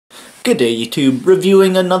Good day, YouTube.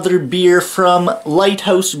 Reviewing another beer from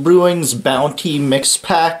Lighthouse Brewing's Bounty Mix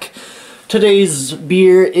Pack. Today's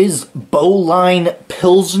beer is Bowline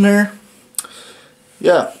Pilsner.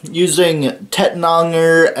 Yeah, using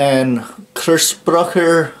Tettnanger and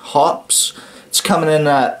Kursbrucher hops. It's coming in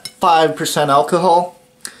at 5% alcohol.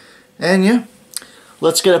 And yeah,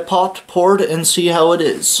 let's get it popped, poured, and see how it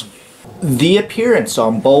is. The appearance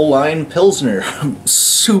on Bowline Pilsner.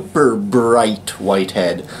 Super bright white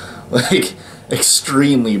head. Like,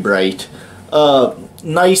 extremely bright.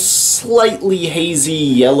 Nice, slightly hazy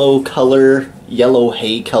yellow color, yellow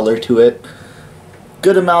hay color to it.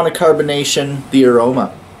 Good amount of carbonation, the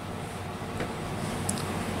aroma.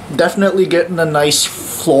 Definitely getting a nice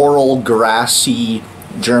floral, grassy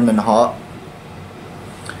German hop.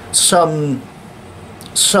 Some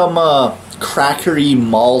crackery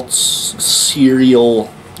malts, cereal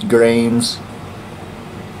grains.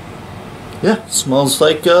 Yeah, smells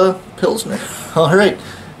like Pilsner. Alright,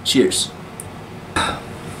 cheers.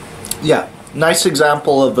 Yeah, nice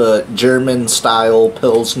example of a German style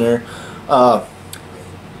Pilsner. That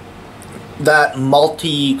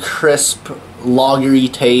malty, crisp,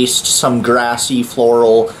 lagery taste, some grassy,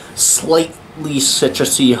 floral, slightly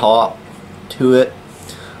citrusy hop to it.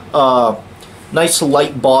 Nice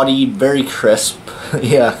light body, very crisp.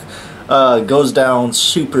 Yeah, goes down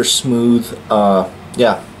super smooth.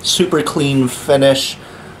 Yeah, super clean finish.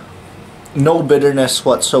 No bitterness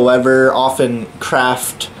whatsoever. Often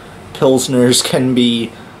craft Pilsners can be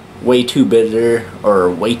way too bitter or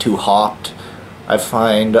way too hopped, I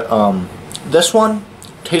find. This one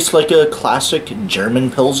tastes like a classic German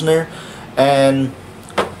Pilsner, and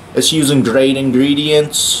it's using great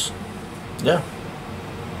ingredients. Yeah.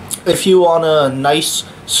 If you want a nice,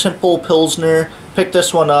 simple Pilsner, pick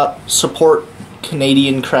this one up. Support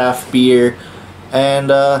Canadian craft beer.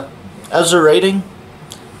 And as a rating,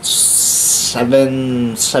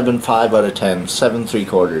 7.5 out of 10, 7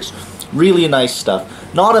 3/4. Really nice stuff.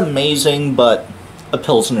 Not amazing, but a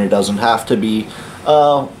Pilsner doesn't have to be.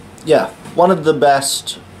 Yeah, one of the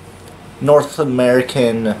best North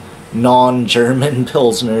American non-German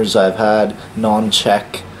Pilsners I've had,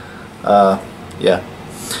 non-Czech. Yeah.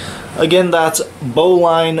 Again, that's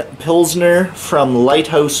Bowline Pilsner from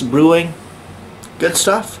Lighthouse Brewing. Good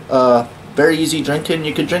stuff. Very easy drinking.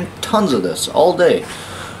 You could drink tons of this all day.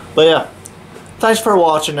 But yeah, thanks for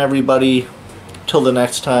watching, everybody. Till the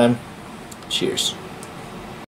next time, cheers.